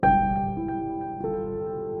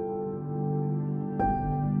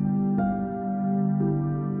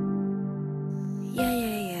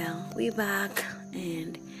we're back,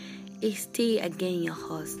 and it's T again, your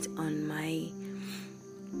host on my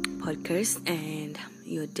podcast, and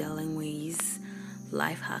you're dealing with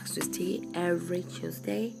Life Hacks with T every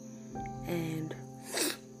Tuesday, and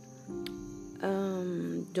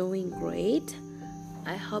doing great.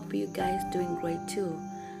 I hope you guys doing great too.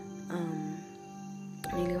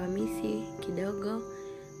 Niliwamisi kidogo.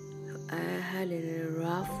 I had a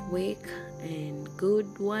rough week and good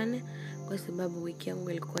one kwa sababu wiki yangu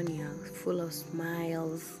ilikuwa ni full of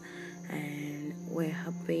smiles and we're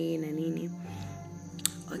happy na nini.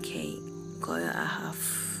 Okay,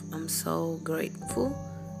 I'm so grateful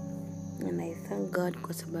and I thank God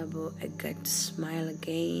kwa sababu I got to smile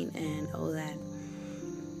again and all that.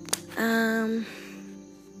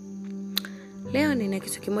 Leo nina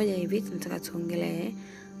kitu kimoja hivi tunataka tuongelee.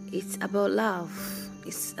 It's about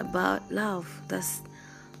love. That's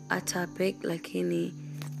a topic, lakini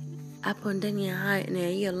hapo ndani ya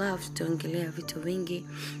hiyo love tutaongelea vitu vingi,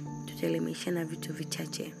 tutaelimishana vitu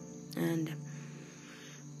vichache. And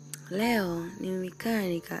leo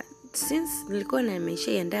since nilikuwa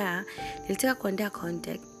nimeshaandaa, nilitaka kuandaa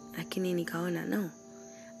content, lakini nikaona no,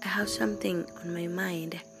 I have something on my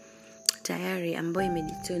mind tayari ambayo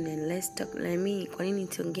imejitune. Let's talk. Kwa nini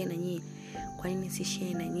tuongee na nyie? Kwa nini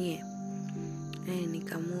sishare na nyie?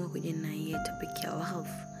 Nikaamua kuja na hii topic ya love.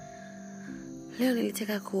 Leo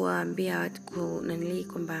nilitaka kuwaambia watu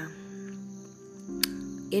kwamba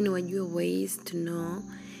wajue ways to know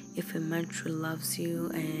if a man truly loves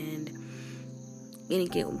you, and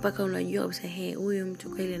mpaka unajua usahe huyu mtu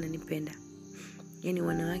kweli ananipenda.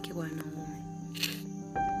 Wanawake kwa wanaume.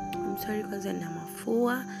 I'm sorry kwanza na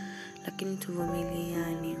mafua, lakini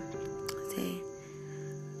tuvumiliane.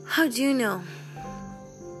 How do you know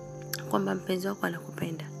kwamba mpenzi wako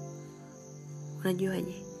anakupenda?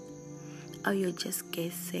 Unajuaje? Au you're just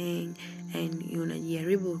guessing and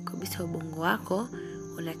unajaribu kabisa ubongo wako,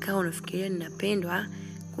 unakaa unafikiria ninapendwa,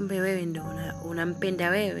 kumbe wewe ndo unampenda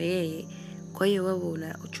wewe yeye. Kwa hiyo wewe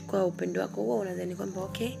unachukua upendo wako huo, unadhani kwamba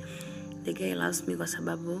okay, the guy loves me kwa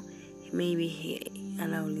sababu maybe he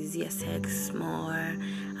anaulizia sex more,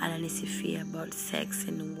 ananisifia about sex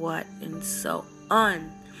and what and so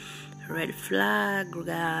on. Red flag,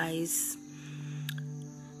 guys.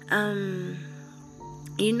 A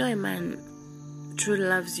man truly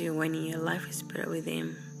loves you when your life is better with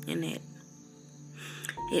him in it.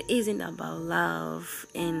 It isn't about love,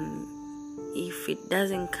 and if it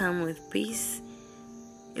doesn't come with peace,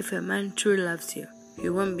 if a man truly loves you,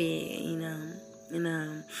 you won't be in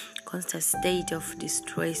a constant state of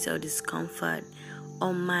distress or discomfort,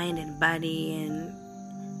 or mind and body and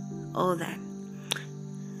all that.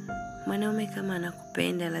 Mwanaume kama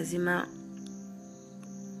anakupenda lazima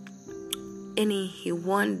he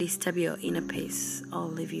won't disturb your inner peace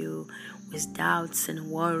or leave you with doubts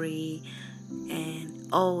and worry and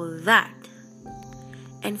all that.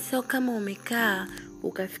 And so kama umekaa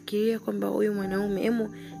ukafikiria kwamba huyu mwanaume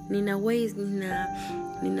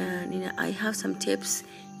I have some tips,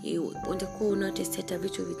 utakuwa unotice hata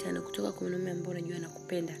vitu vitano kutoka kwa mwanaume ambaye unajua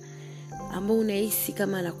anakupenda, ambao unahisi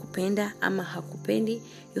kama anakupenda ama hakupendi.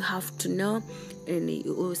 You have to know, and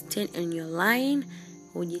you stand in your line,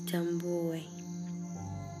 ujitambue.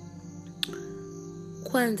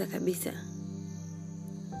 Kwanza kabisa,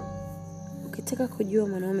 ukitaka kujua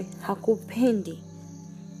mwanaume hakupendi,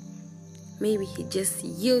 maybe he just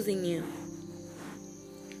using you.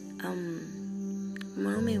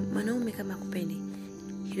 Mwanaume kama hakupendi,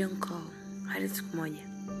 he don't call hata siku moja.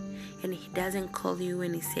 And he doesn't call you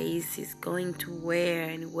when he says he's going to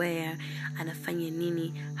where, anafanya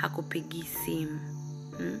nini, hakupigi simu.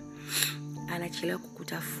 Anachelewa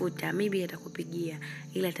kukutafuta, maybe atakupigia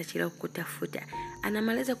ila atachelewa kukutafuta.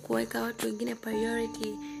 Anamaliza kuweka watu wengine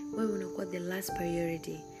priority, wewe unakuwa the last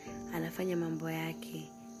priority. Anafanya mambo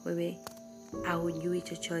yake, wewe haujui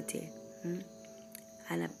chochote.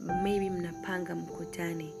 Maybe mnapanga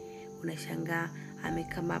mkutane, unashangaa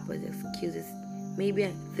come up with excuses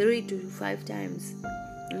maybe 3 to 5 times.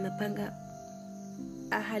 Mnapanga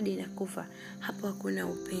ahadi na kufa. Hapo hakuna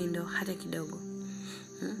upendo hata kidogo.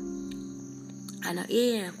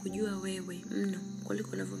 Yeye anakujua wewe mno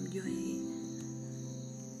kuliko unavyomjua yeye.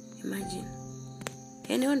 Imagine.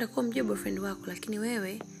 Wewe ndio kumjua boyfriend wako, lakini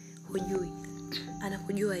wewe hujui.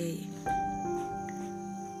 Anakujua yeye.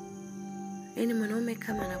 Mwanaume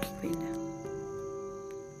kama anakupenda.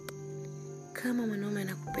 Kama mwanaume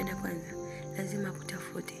anakupenda, kwanza lazima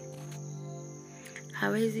akutafute.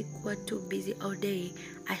 Hawezi kuwa too busy all day,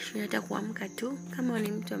 ashindwe hata kuamka tu. Kama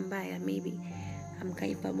ni mtu ambaye maybe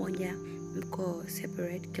amkai pamoja, mko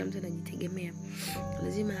separate, kila mtu anajitegemea,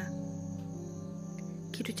 lazima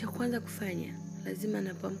kitu cha kwanza kufanya lazima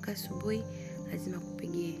anapoamka asubuhi lazima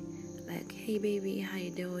kupigie like, hey baby, how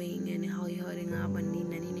you doing and how you holding up and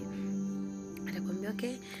nini. Atakwambia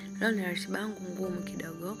okay, leo ni ratiba yangu ngumu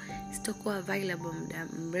kidogo, sitakuwa available muda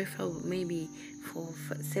mrefu, maybe for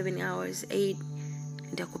 7 hours 8,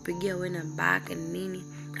 nitakupigia wewe na back and nini.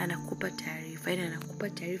 Anakupa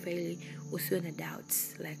taarifa ili usiwe na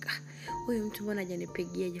doubts like, huyu mtu mbona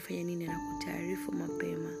hajanipigia, hajafanya nini, anakutaarifu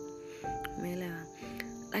mapema. Umeelewa?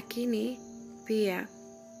 Lakini pia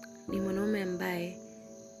ni mwanaume ambaye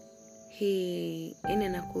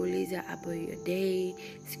anakuuliza about your day,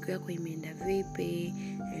 siku yako imeenda vipi,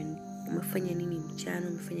 and umefanya nini mchana,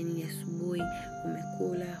 umefanya nini asubuhi,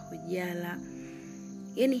 umekula, hujala.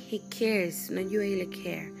 Yani he cares, unajua ile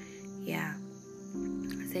care. Yeah.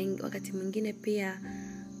 Wakati mwingine pia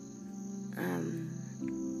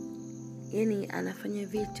yani anafanya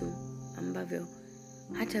vitu ambavyo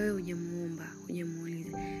hata wewe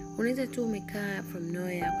hujamuuliza. Unaweza tu umekaa from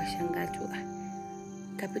nowhere kwa shangaa tu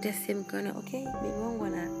kapita sehemu kaona okay, bibi wangu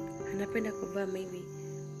anapenda kuvaa maybe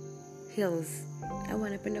heels au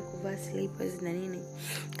anapenda kuvaa slippers na nini,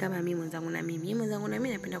 kama mimi mwenzangu na mimi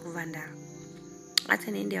napenda kuvaa ndara.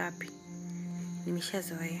 Hata niende wapi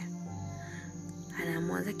nimeshazoea.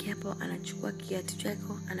 Anaamua hapo, anachukua kiatu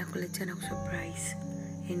chako, anakuletea na kusurprise.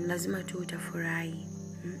 And lazima tu utafurahi.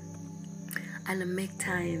 Ana make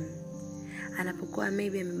time. Anapokuwa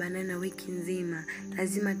maybe amebanana wiki nzima,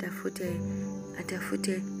 lazima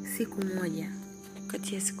atafute siku moja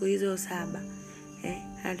kati ya siku hizo 7.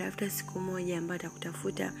 Anatafuta siku moja ambayo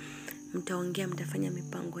atakutafuta, mtaongea, mtafanya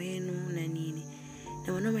mipango yenu na nini.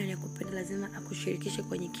 Na mwanaume anayekupenda lazima akushirikishe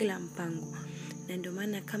kwenye kila mpango. Na ndio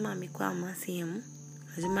maana kama amekwama sehemu,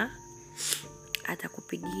 lazima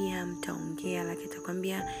atakupigia, mtaongea, lakini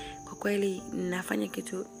atakwambia kwa kweli nafanya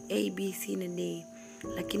kitu A, B, C na D,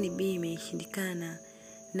 lakini B imeshindikana,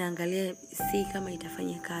 naangalia C kama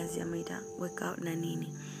itafanya kazi ama ita work out na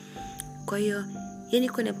nini. Kwa hiyo yani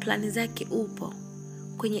kwenye plani zake upo,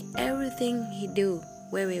 kwenye everything he do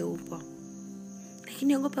wewe upo.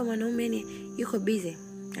 Lakini ogopa mwanaume ni yuko busy,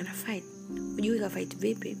 ana fight. Unajui ka fight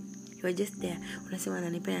vipi? You are just there. Unasema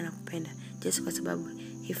ananipenda na kupenda just kwa sababu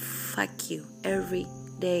he fuck you every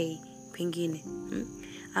day pengine.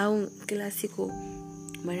 Au kila siku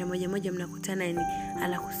mara moja mnakutana, ni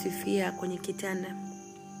anakusifia kwenye kitanda.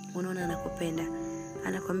 Unaona anakupenda.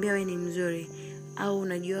 Anakwambia wewe ni mzuri au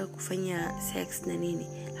unajua kufanya sex na nini.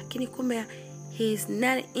 Lakini kumbe he is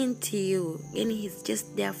not into you. Yani he's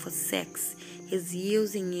just there for sex. He's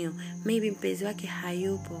using you. Maybe mpenzi wake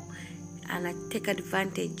hayupo, ana take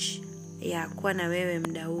advantage ya kuwa na wewe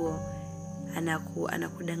muda huo,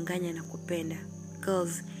 anakudanganya na kupenda.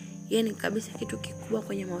 Girls, yani kabisa kitu kikubwa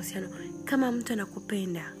kwenye mahusiano, kama mtu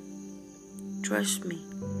anakupenda, trust me,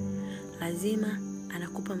 lazima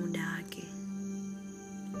anakupa muda wake.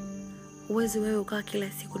 Uwezi wewe ukawa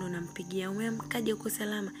kila siku na unampigia, umeamkaje uko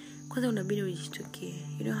salama, kwanza unabidi ujishtukie.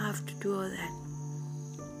 You don't have to do all that.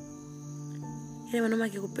 Ile mwanaume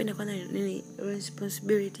akikupenda kwanza nini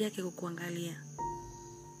responsibility yake kukuangalia.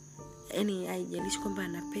 Yani haijalishi kwamba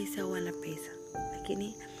ana pesa au ana pesa,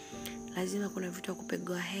 lakini lazima kuna vitu akupe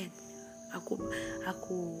go ahead,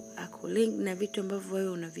 link na vitu ambavyo wewe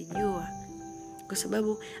unavijua, kwa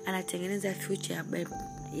sababu anatengeneza future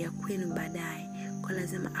ya kwenu baadaye. Kwa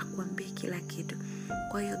lazima akuambie kila kitu.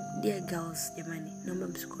 Kwa hiyo dear girls, jamani, naomba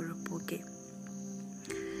msikurupuke.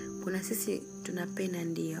 Kuna sisi tunapenda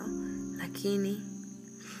ndio, lakini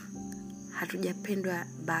hatujapendwa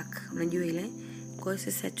back, unajua ile. Kwa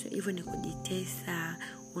hiyo sasa hivyo ni kujitesa,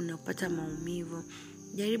 unapata maumivu.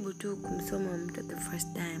 Jaribu tu kumsoma mtu the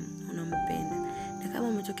first time unampenda. Na kama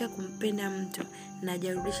umetokea kumpenda mtu na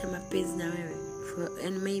hajarudisha mapenzi na wewe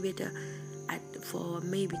for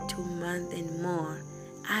maybe 2 months and more,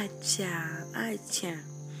 acha.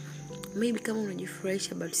 Maybe kama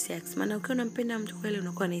unajifurahisha about sex, maana ukiwa unampenda mtu kweli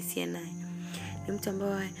unakuwa na hisia naye. Ni mtu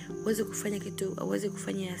ambaye huwezi kufanya kitu, huwezi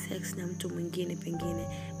kufanya sex na mtu mwingine pengine,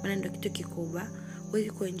 maana ndio kitu kikubwa.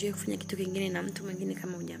 Huwezi kuenjoy kufanya kitu kingine na mtu mwingine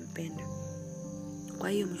kama hujampenda. Kwa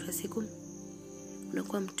hiyo mwisho wa siku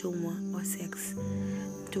unakuwa mtumwa wa sex,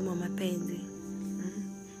 mtumwa wa mapenzi.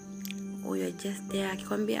 You're just there.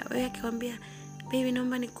 Akikwambia baby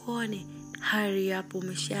naomba nikuone, hurry up,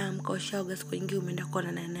 umeshaamka, ushaoga, siku nyingine umeenda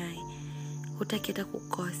kuona naye, hutaki hata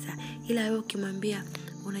kukosa. Ila wewe ukimwambia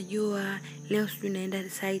unajua leo sisi tunaenda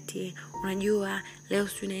site, unajua leo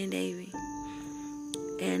sisi tunaenda hivi.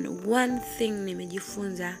 And one thing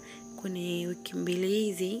nimejifunza kwenye wiki 2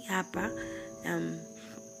 hizi hapa,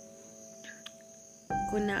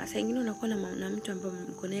 kuna saa nyingine unakuwa na mtu ambaye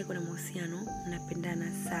mko naye kuna mahusiano,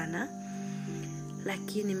 mnapendana sana,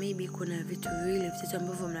 lakini maybe kuna vitu viwili vitatu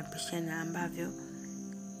ambavyo mnapishana, ambavyo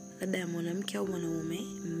labda mwanamke au mwanaume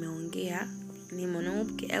mmeongea, ni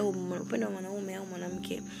mwanamke au upande wa mwanaume au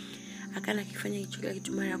mwanamke akana kifanya hicho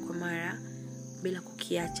kitu mara kwa mara bila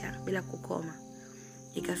kukiacha, bila kukoma.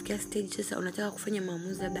 Ikafikia stage sasa unataka kufanya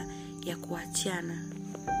maamuzi labda ya kuachana.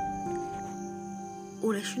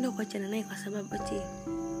 Unashindwa kuachana naye kwa sababu ati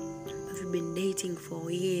you've been dating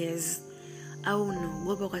for years, au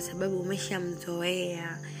unaogopa kwa sababu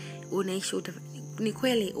umeshamzoea, unaishi ni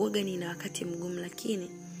kweli uoga ni na wakati mgumu, lakini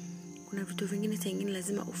kuna vitu vingine vingine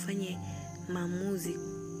lazima ufanye maamuzi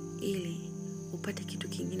ili upate kitu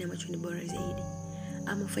kingine ambacho ni bora zaidi,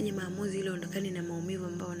 ama ufanye maamuzi ili uondokane na maumivu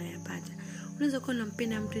ambayo unayapata. Unaweza kuwa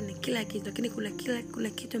unampenda mtu na kila kitu, lakini kuna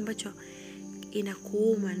kitu ambacho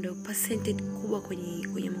inakuuma, ndio percentage kubwa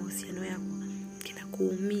kwenye mahusiano yako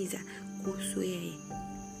kinakuumiza kuhusu yeye.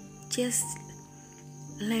 Just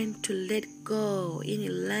learn to let go.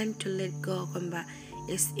 Learn to let go kwamba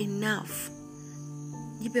it's enough.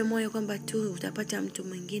 Jipe moyo kwamba tu utapata mtu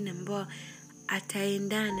mwingine ambao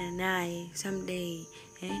ataendana naye someday,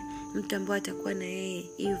 mtu ambao atakuwa na yeye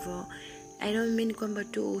hivyo. I don't mean kwamba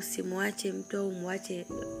tu usimwache mtu au muache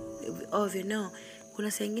ovyo, no.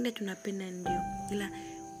 Kuna saa nyingine tunapenda ndio, ila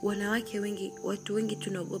wanawake wengi, watu wengi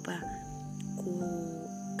tunaogopa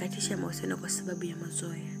kukatisha mahusiano kwa sababu ya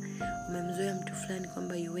mazoea. Umemzoea mtu fulani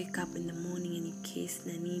kwamba you wake up in the morning and you kiss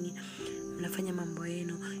na nini, mnafanya mambo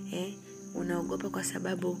yenu, unaogopa kwa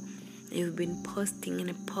sababu you've been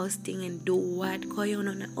posting and do what. Kwa hiyo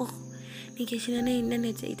unaona nikishina naye nani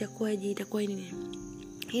itakuwaje, itakuwa nini?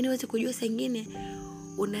 Huwezi kujua. Saa nyingine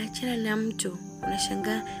unaachana na mtu,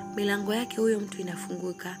 unashangaa milango yake huyo mtu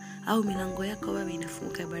inafunguka, au milango yako wewe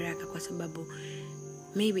inafunguka baraka, kwa sababu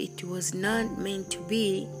maybe it was not meant to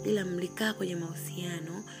be, ila mlikaa kwenye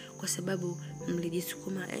mahusiano kwa sababu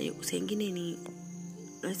mlijisukuma. Saa nyingine ni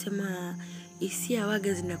nasema hisia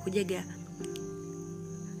waga zinakujaga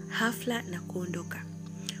hafla na kuondoka.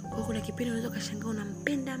 Kwa kuna kipindi unaweza kushangaa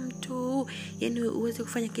unampenda mtu, uweze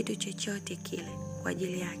kufanya kitu chochote kile kwa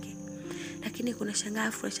ajili yake, lakini kuna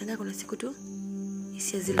unashangaa kuna siku tu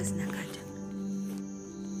hisia zile zinakata.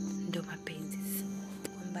 Ndio mapenzi,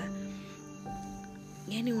 kwamba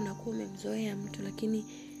unakuwa umemzoea mtu, lakini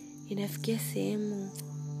inafikia sehemu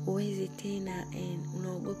uwezi tena,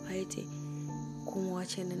 unaogopa eti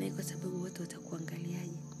kumwachana naye kwa sababu watu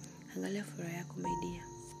watakuangaliaje. Angalia furaha yako my dear,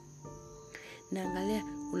 na angalia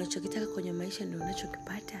unachokitaka kwenye maisha ndio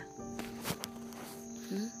unachokipata.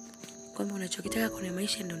 Kwamba unachokitaka kwenye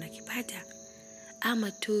maisha ndio unakipata,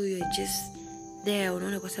 ama tu you're just there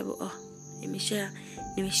unaona kwa sababu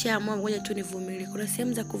nimeshaamua ngoja tu nivumilie. Kuna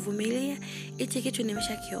sehemu za kuvumilia, hichi kitu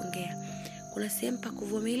nimeshakiongea. Kuna sehemu pa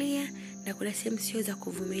kuvumilia na kuna sehemu sio za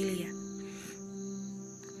kuvumilia.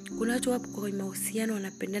 Kuna watu wapo kwenye mahusiano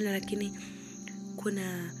wanapendana, lakini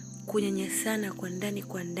kuna kunyanyasana kwa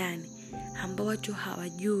ndani ambao watu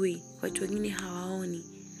hawajui, watu wengine hawaoni.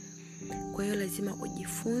 Kwa hiyo lazima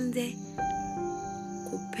ujifunze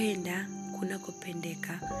kupenda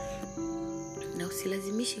kunakopendeka, na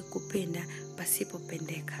usilazimishe kupenda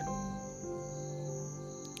pasipopendeka.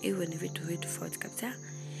 Hivyo ni vitu tofauti kabisa.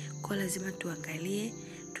 Kwa lazima tuangalie,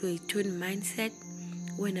 tune mindset,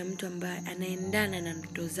 uwe na mtu ambaye anaendana na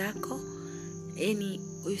ndoto zako.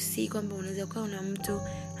 Usi kwamba unaweza kuwa na mtu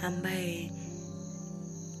ambaye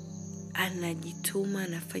anajituma,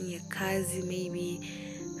 anafanya kazi, maybe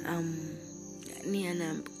ni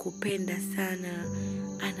anakupenda sana,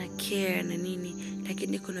 ana care na nini,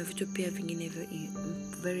 lakini kuna vitu pia vingine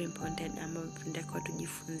very important ambavyo tunataka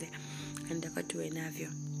tujifunze, tunataka tuwe navyo.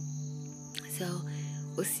 So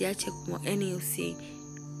usiache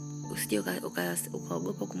usije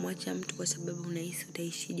ukaogopa kumwacha mtu kwa sababu unahisi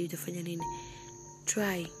utaishije, utafanya nini.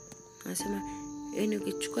 Try. Nasema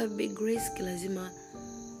ukichukua big risk lazima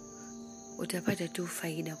utapata tu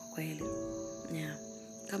faida kwa kweli.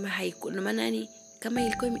 Kama kama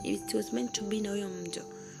ilikuwa it was meant to be na huyo mtu,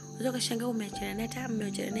 unaweza kushangaa umeachana naye, hata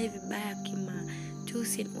mmeachana naye vibaya kima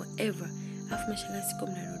tusi whatever, afu mshangaa siku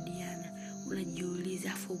mnarudiana,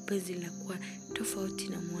 unajiuliza afu upenzi linakuwa tofauti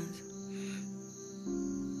na mwanzo.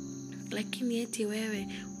 Lakini eti wewe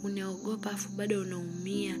unaogopa afu bado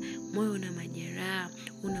unaumia, moyo una majeraha,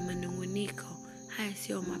 una manunguniko, haya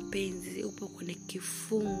sio mapenzi, upo kwenye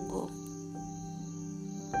kifungo.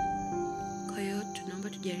 Kwa hiyo tunaomba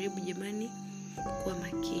tujaribu jamani kuwa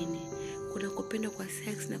makini. Kuna kupenda kwa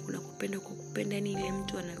sex na kuna kupenda kwa kupenda, ni ile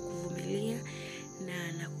mtu anakuvumilia na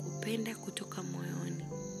anakupenda kutoka moyoni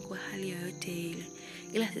kwa hali yoyote ile.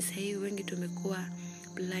 Ila sasa hivi wengi tumekuwa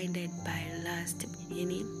blinded by lust.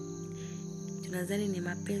 Tunadhani ni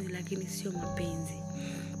mapenzi lakini sio mapenzi.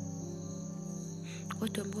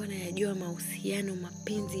 watu ambao wanayajua mahusiano,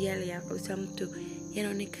 mapenzi yale ya kwa mtu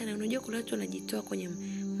yanaonekana. Unajua kuna watu wanajitoa kwenye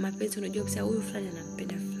mapenzi, unajua kabisa huyu fulani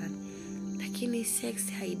anampenda fulani, lakini sex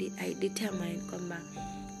haidetermine kwamba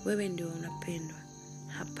wewe ndio unapendwa.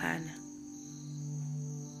 Hapana.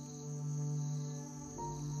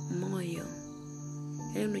 Moyo.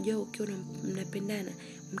 Yaani unajua ukiwa mnapendana,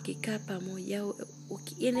 mkikaa pamoja au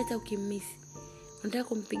yaani hata ukimisi, unataka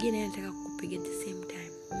kumpigia na yeye anataka kukupigia at the same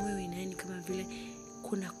time. Moyo inaani kama vile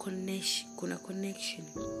kuna connection.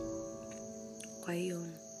 Kwa hiyo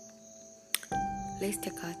let's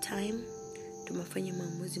take our time, tumafanye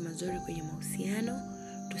maamuzi mazuri kwenye mahusiano,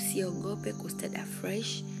 tusiogope kustart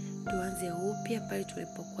afresh, tuanze upya pale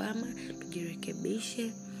tulipokwama,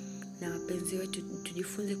 tujirekebishe na wapenzi wetu,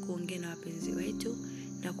 tujifunze kuongea na wapenzi wetu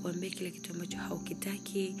na kuambia kile kitu ambacho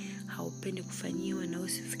haukitaki, haupendi kufanyiwa na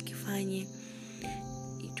usikifanye.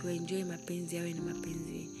 Tuenjoy mapenzi yawe ni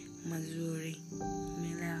mapenzi mazuri.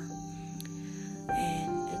 Umeelewa?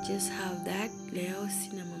 And I just have that. Leo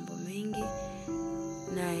sina mambo mengi.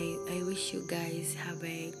 Na I wish you guys have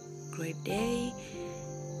a great day.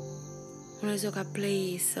 Unaweza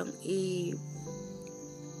play song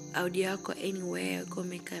audio yako anywhere,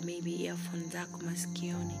 komeka maybe earphone zako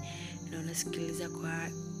masikioni na unasikiliza kwa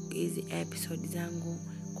hizi episode zangu.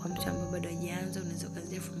 Kwa mtu ambaye bado hajaanza, unaweza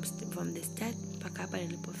kuanzia from the start mpaka hapa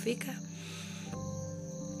nilipofika.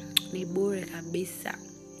 Ni bure kabisa.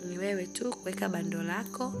 Ni wewe tu kuweka bando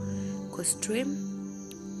lako, ku stream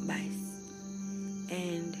basi.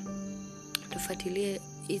 And tufuatilie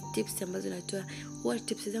hizi tips ambazo natoa. Huwa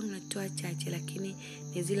tips zangu natoa chache, lakini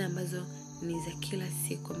ni zile ambazo ni za kila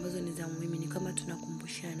siku, ambazo ni za muhimu, ni kama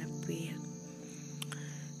tunakumbushana pia.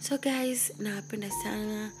 So guys, nawapenda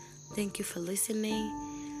sana. Thank you for listening.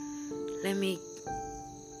 Let me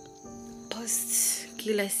post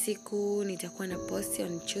kila siku. Nitakuwa na post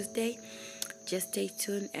on Tuesday. Just stay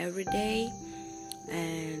tuned every day.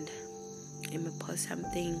 And I'm gonna post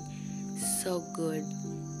something so good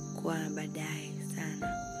kwa baadaye sana.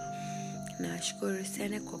 Nashukuru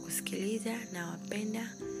sana kwa kusikiliza. Nawapenda.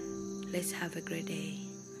 Let's have a great day.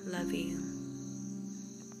 Love you.